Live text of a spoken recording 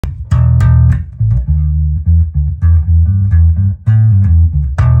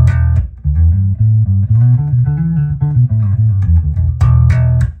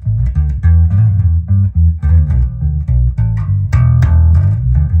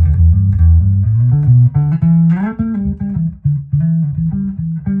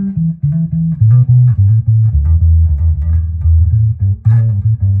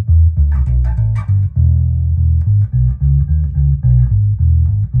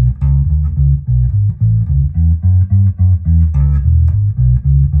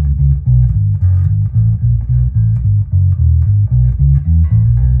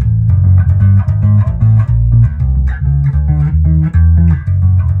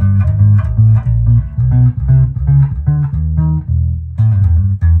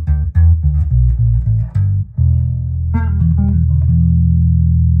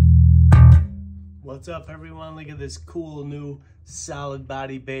What's up, everyone? Look at this cool new solid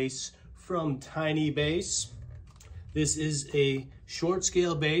body bass from Tiny Bass. This is a short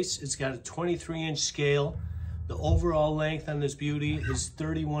scale bass. It's got a 23-inch scale. The overall length on this beauty is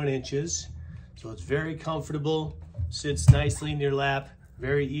 31 inches. So it's very comfortable, sits nicely in your lap,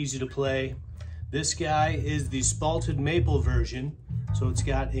 very easy to play. This guy is the Spalted maple version. So it's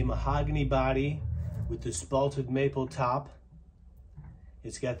got a mahogany body with the Spalted maple top.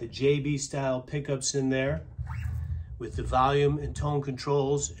 It's got the JB style pickups in there with the volume and tone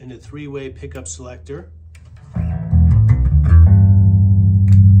controls and a 3-way pickup selector.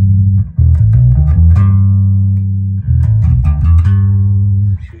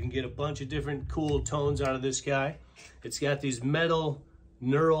 You can get a bunch of different cool tones out of this guy. It's got these metal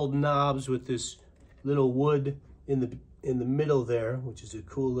knurled knobs with this little wood in the middle there, which is a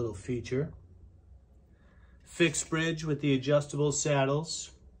cool little feature. Fixed bridge with the adjustable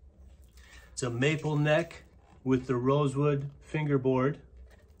saddles. It's a maple neck with the rosewood fingerboard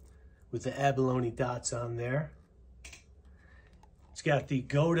with the abalone dots on there. It's got the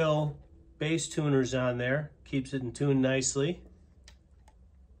Godo bass tuners on there, keeps it in tune nicely.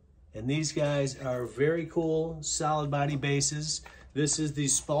 And these guys are very cool, solid body basses. This is the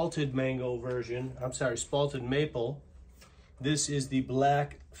Spalted mango version. I'm sorry, Spalted maple. This is the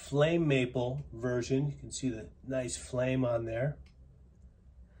black flame maple version. You can see the nice flame on there.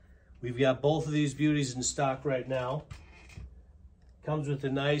 We've got both of these beauties in stock right now. Comes with a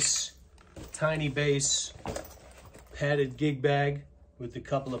nice Tiny Bass padded gig bag with a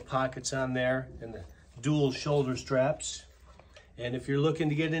couple of pockets on there and the dual shoulder straps. And if you're looking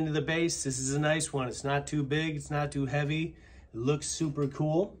to get into the bass, this is a nice one. It's not too big, it's not too heavy. It looks super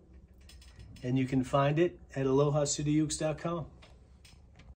cool. And you can find it at AlohaCityUkes.com.